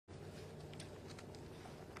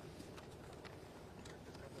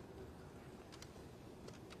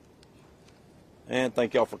And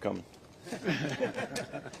thank y'all for coming.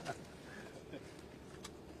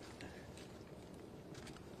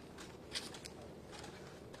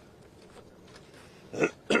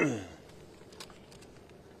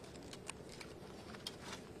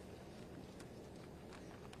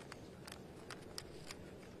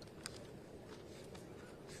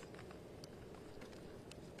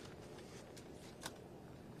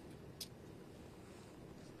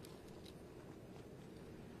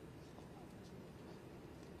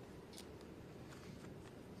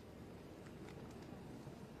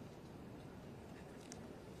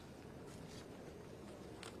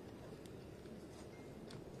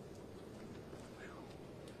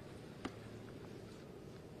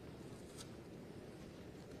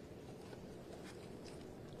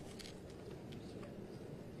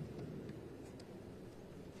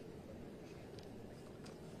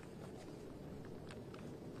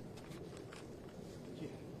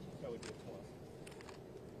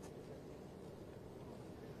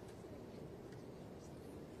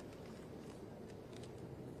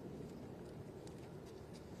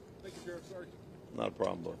 Not a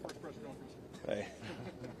problem, bud. Hey.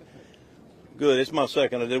 Good. It's my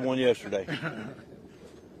second. I did one yesterday.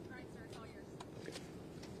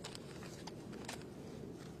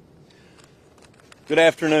 Good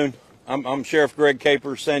afternoon. I'm Sheriff Greg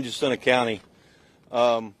Capers, San Jacinto County.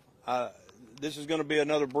 This is going to be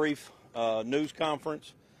another brief news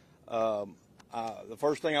conference. The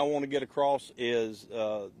first thing I want to get across is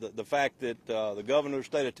the fact that the governor of the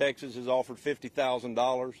state of Texas has offered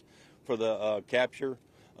 $50,000 for the capture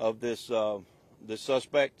of this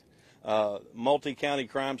suspect. Multi-county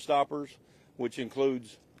Crime Stoppers, which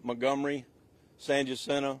includes Montgomery, San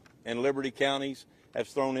Jacinto, and Liberty counties, have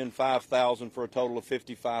thrown in $5,000 for a total of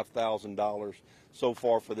 $55,000 so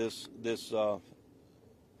far for this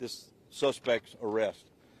suspect's arrest.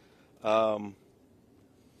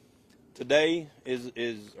 Tonight is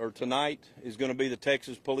going to be the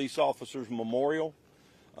Texas Police Officers Memorial.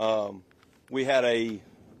 We had a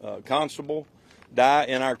constable die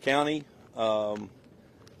in our county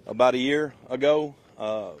about a year ago,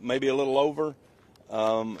 maybe a little over,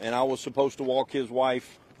 and I was supposed to walk his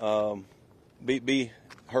wife, be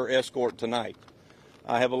her escort tonight.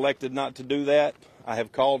 I have elected not to do that. I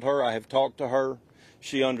have called her. I have talked to her.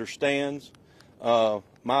 She understands. My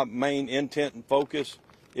main intent and focus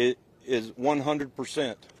is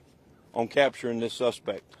 100% on capturing this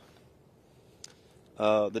suspect.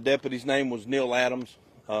 The deputy's name was Neil Adams,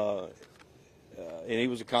 and he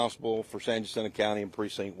was a constable for San Jacinto County in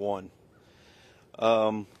Precinct 1.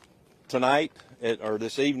 Tonight, or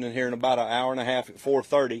this evening here in about an hour and a half at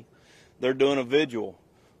 4:30, they're doing a vigil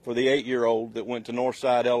for the 8-year-old that went to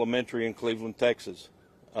Northside Elementary in Cleveland, Texas.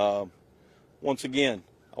 Once again,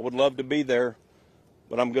 I would love to be there,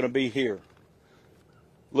 but I'm going to be here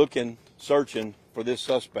looking, searching for this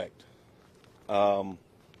suspect. My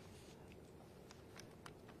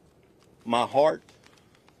heart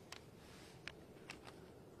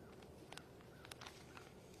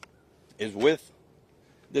is with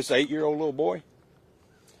this 8-year-old little boy.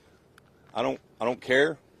 I don't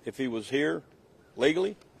care if he was here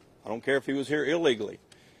legally. I don't care if he was here illegally.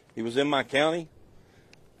 He was in my county.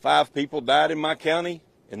 5 people died in my county,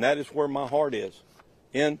 and that is where my heart is,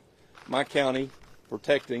 in my county,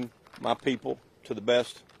 protecting my people to the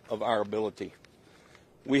best of our ability.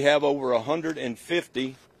 We have over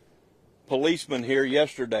 150 policemen here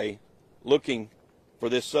yesterday looking for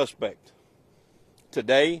this suspect.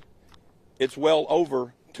 Today, it's well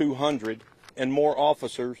over 200, and more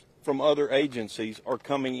officers from other agencies are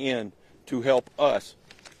coming in to help us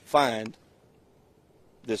find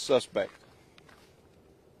this suspect.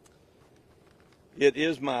 It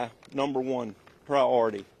is my #1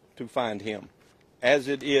 priority to find him, as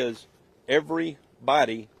it is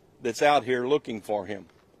everybody that's out here looking for him.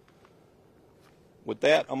 With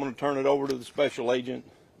that, I'm going to turn it over to the Special Agent,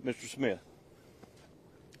 Mr. Smith.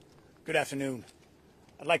 Good afternoon.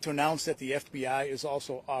 I'd like to announce that the FBI is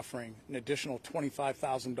also offering an additional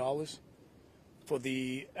 $25,000 for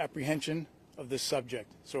the apprehension of this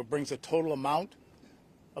subject. So it brings the total amount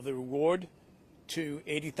of the reward to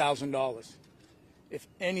 $80,000. If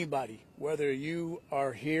anybody, whether you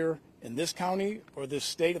are here in this county or this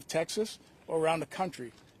state of Texas or around the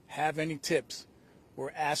country, have any tips,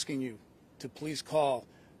 we're asking you to please call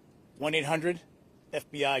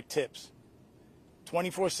 1-800-FBI-TIPS.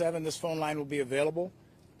 24/7, this phone line will be available.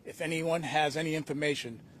 If anyone has any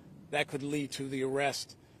information that could lead to the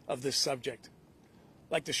arrest of this subject.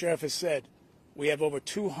 Like the sheriff has said, we have over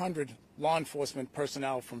 200 law enforcement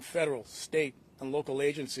personnel from federal, state, and local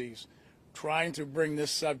agencies trying to bring this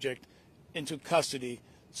subject into custody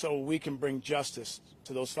so we can bring justice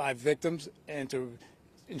to those 5 victims and to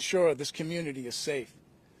ensure this community is safe.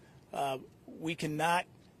 We cannot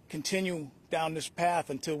continue down this path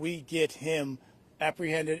until we get him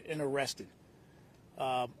apprehended and arrested.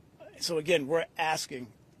 So again, we're asking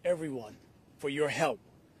everyone for your help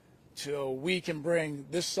so we can bring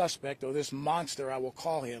this suspect, or this monster, I will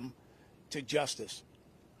call him, to justice.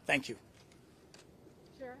 Thank you.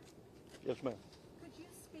 Sheriff, Yes, ma'am. could you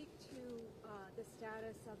speak to the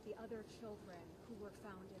status of the other children who were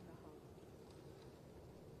found in the home?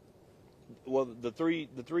 Well, the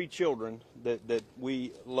three children that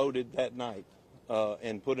we loaded that night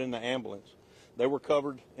and put in the ambulance, they were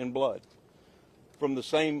covered in blood from the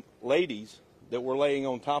same ladies that were laying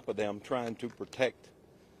on top of them trying to protect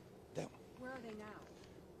them. Where are they now?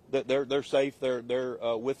 They're safe. They're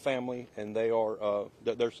with family, and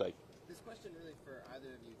they're safe. This question really for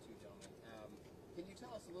either of you two gentlemen. Can you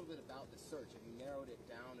tell us a little bit about the search? Have you narrowed it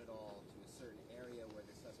down at all to a certain area where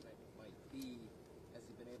the suspect might be? Has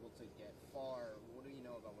he been able to get far? What do you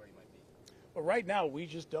know about where he might be? Well, right now, we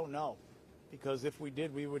just don't know, because if we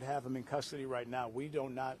did, we would have him in custody right now. We do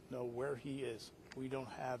not know where he is. We don't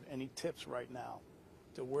have any tips right now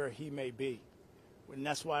to where he may be. And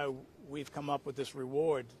that's why we've come up with this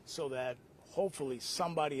reward, so that hopefully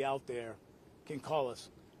somebody out there can call us.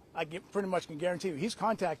 Pretty much can guarantee you, he's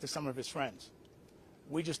contacted some of his friends.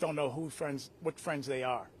 We just don't know what friends they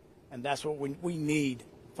are. And that's what we need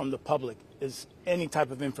from the public, is any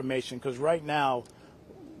type of information, because right now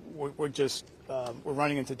we're just we're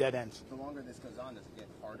running into dead ends. The longer this goes on, does it get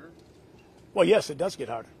harder? Well, yes, it does get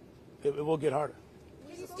harder. It will get harder.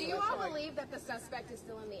 Do you all believe that the suspect is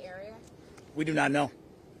still in the area? We do not know.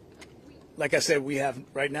 Like I said,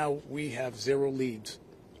 right now we have 0 leads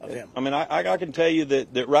of him. I mean, I can tell you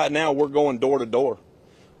that right now we're going door to door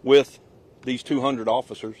with these 200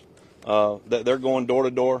 officers. That they're going door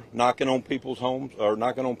to door, knocking on people's homes or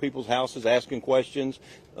knocking on people's houses, asking questions,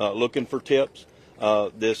 looking for tips.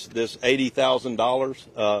 This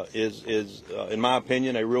 $80,000 is in my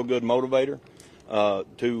opinion, a real good motivator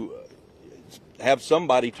to have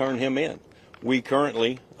somebody turn him in. We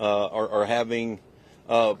currently are having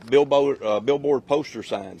billboard poster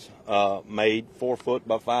signs made 4 foot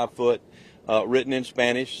by 5 foot, written in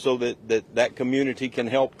Spanish, so that community can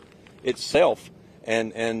help itself.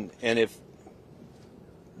 And if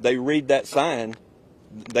they read that sign,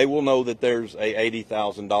 they will know that there's a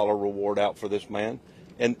 $80,000 reward out for this man.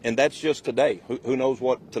 And that's just today. Who knows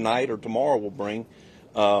what tonight or tomorrow will bring.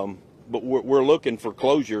 But we're looking for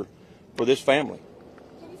closure for this family.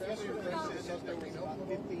 Professor, your friend says suspect was about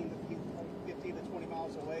 15 to 20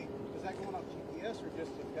 miles away. Was that going off GPS or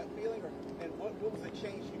just a gut feeling? And what was the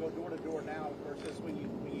change to go door to door now versus when you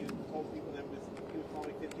told people that he was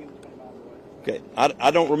probably 15 to 20 miles away? Okay,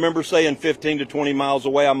 I don't remember saying 15 to 20 miles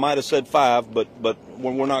away. I might have said 5, but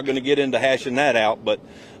we're not going to get into hashing that out. But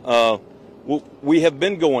we have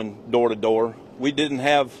been going door to door. We didn't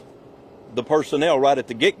have the personnel right at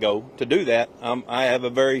the get-go to do that. I have a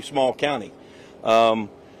very small county. And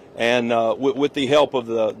with the help of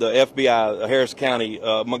the FBI, Harris County,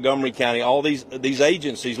 Montgomery County, all these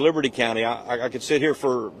agencies, Liberty County, I could sit here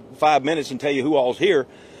for 5 minutes and tell you who all's here,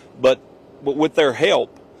 but with their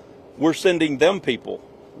help, we're sending them people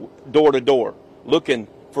door to door, looking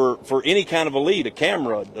for any kind of a lead, a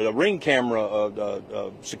camera, a ring camera,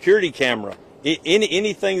 a security camera,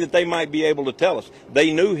 anything that they might be able to tell us.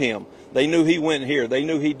 They knew him. They knew he went here. They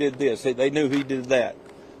knew he did this. They knew he did that.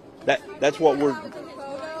 That's what we're.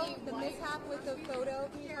 The mishap with the photo.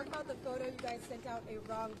 Can you talk about the photo? You guys sent out a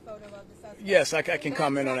wrong photo of the suspect. Yes, I can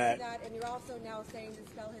comment on that. And you're also now saying to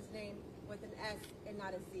spell his name with an S and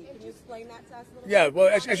not a Z. Can you explain that to us a little bit? Yeah, well,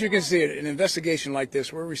 as you can see, an investigation like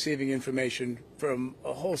this, we're receiving information from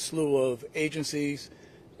a whole slew of agencies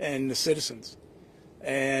and the citizens.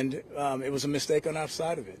 And it was a mistake on our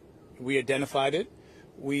side of it. We identified it.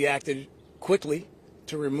 We acted quickly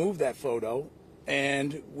to remove that photo.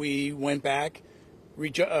 And we went back,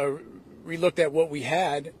 re-looked at what we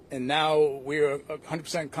had, and now we're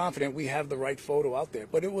 100% confident we have the right photo out there.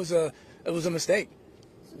 But it was a mistake.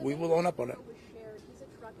 We will own up on it. He's a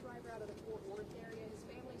truck driver out of the Fort Worth area. His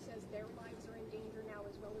family says their lives are in danger now,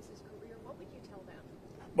 as well as his career. What would you tell them?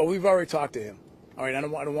 But we've already talked to him. All right, I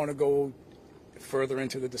don't want to go further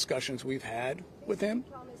into the discussions we've had with him.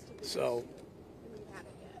 So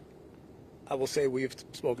I will say we've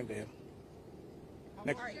spoken to him. All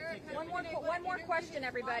right. One more question,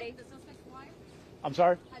 everybody. The suspect's wife? I'm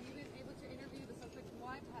sorry? Have you been able to interview the suspect's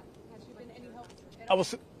wife? Has she been any help? I'm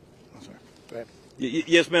sorry. Go ahead.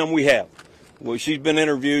 Yes, ma'am, we have. Well, she's been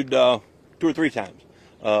interviewed 2 or 3 times.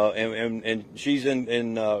 and she's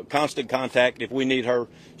in constant contact. If we need her,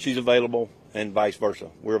 she's available, and vice versa.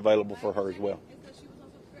 We're available for her as well. Is that she was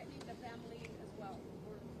also threatening the family as well,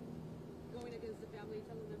 or going against the family,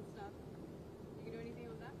 telling them stuff. You can do anything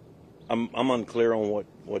on that? I'm unclear on what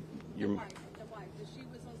The you're. wife, that she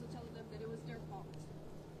was also telling them that it was their fault.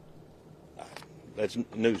 That's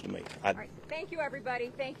news to me. All right. Thank you,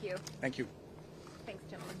 everybody. Thank you. Thank you. Thanks,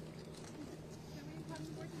 gentlemen. Can we come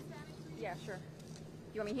forward to stand, please? Yeah, sure.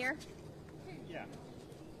 You want me here? Yeah.